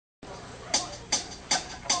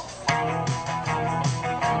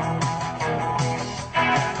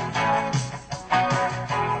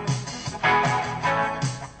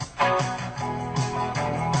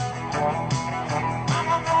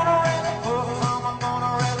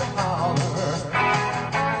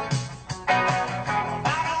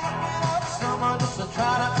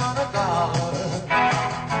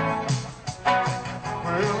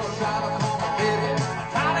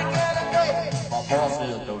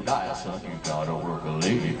don't die, son, you gotta work a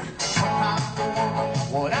lady.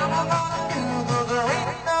 What am I gonna do? 'Cause there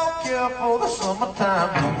ain't no cure for the summertime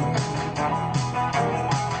blues.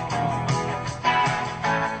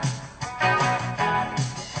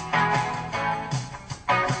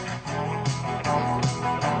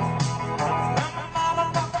 Mama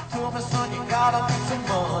told me, son, you gotta make some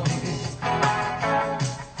money.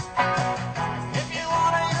 If you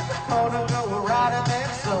wanna use the car to go riding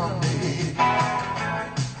next Sunday.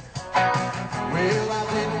 Well, I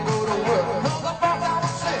didn't go to work, 'cause the boss I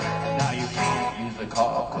was sick. Now you can't use the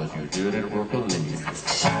car, 'cause you didn't work a lady.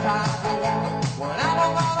 Sometimes I wonder what am I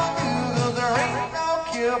gonna do? 'Cause there ain't no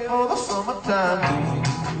cure for the summertime blues.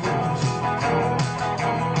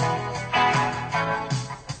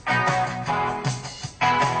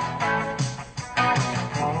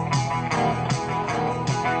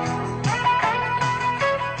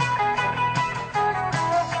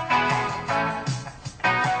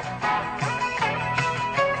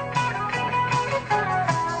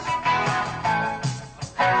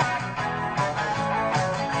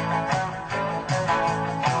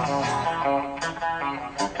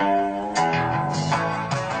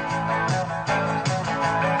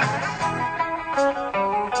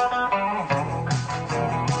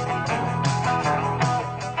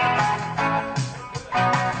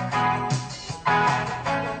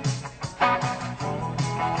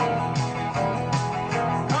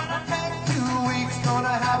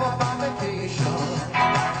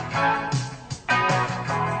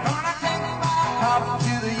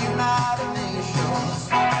 To the United Nations.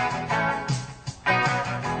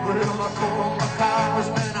 Well, I called my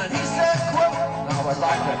congressman and he said, quote, now I'd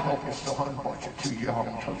like to help you, son, but you're too young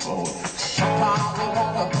to vote. Sometimes I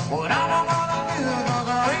wonder what am I gonna do? 'Cause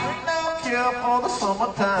there ain't no cure for the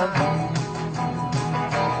summertime blues.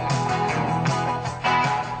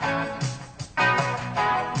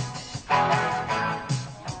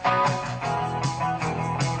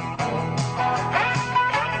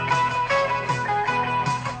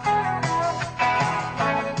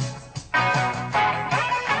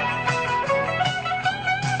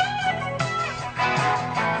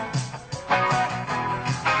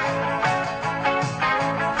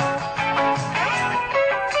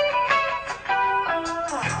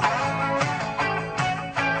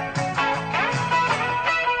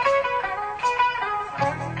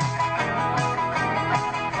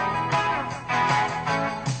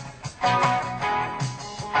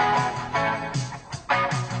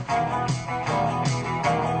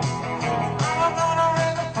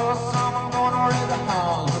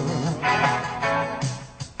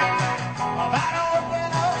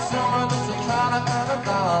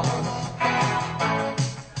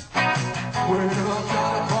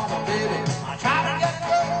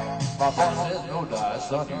 My boss says no die,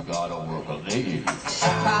 son, you gotta work a lady.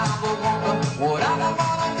 Sometimes I wonder what am I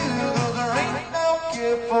gonna do? 'Cause there ain't no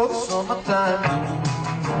cure for the summertime blues.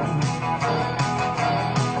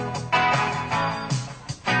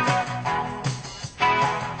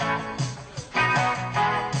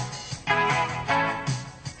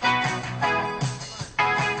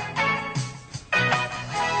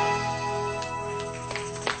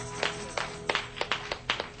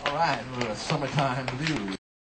 All right, summertime blues.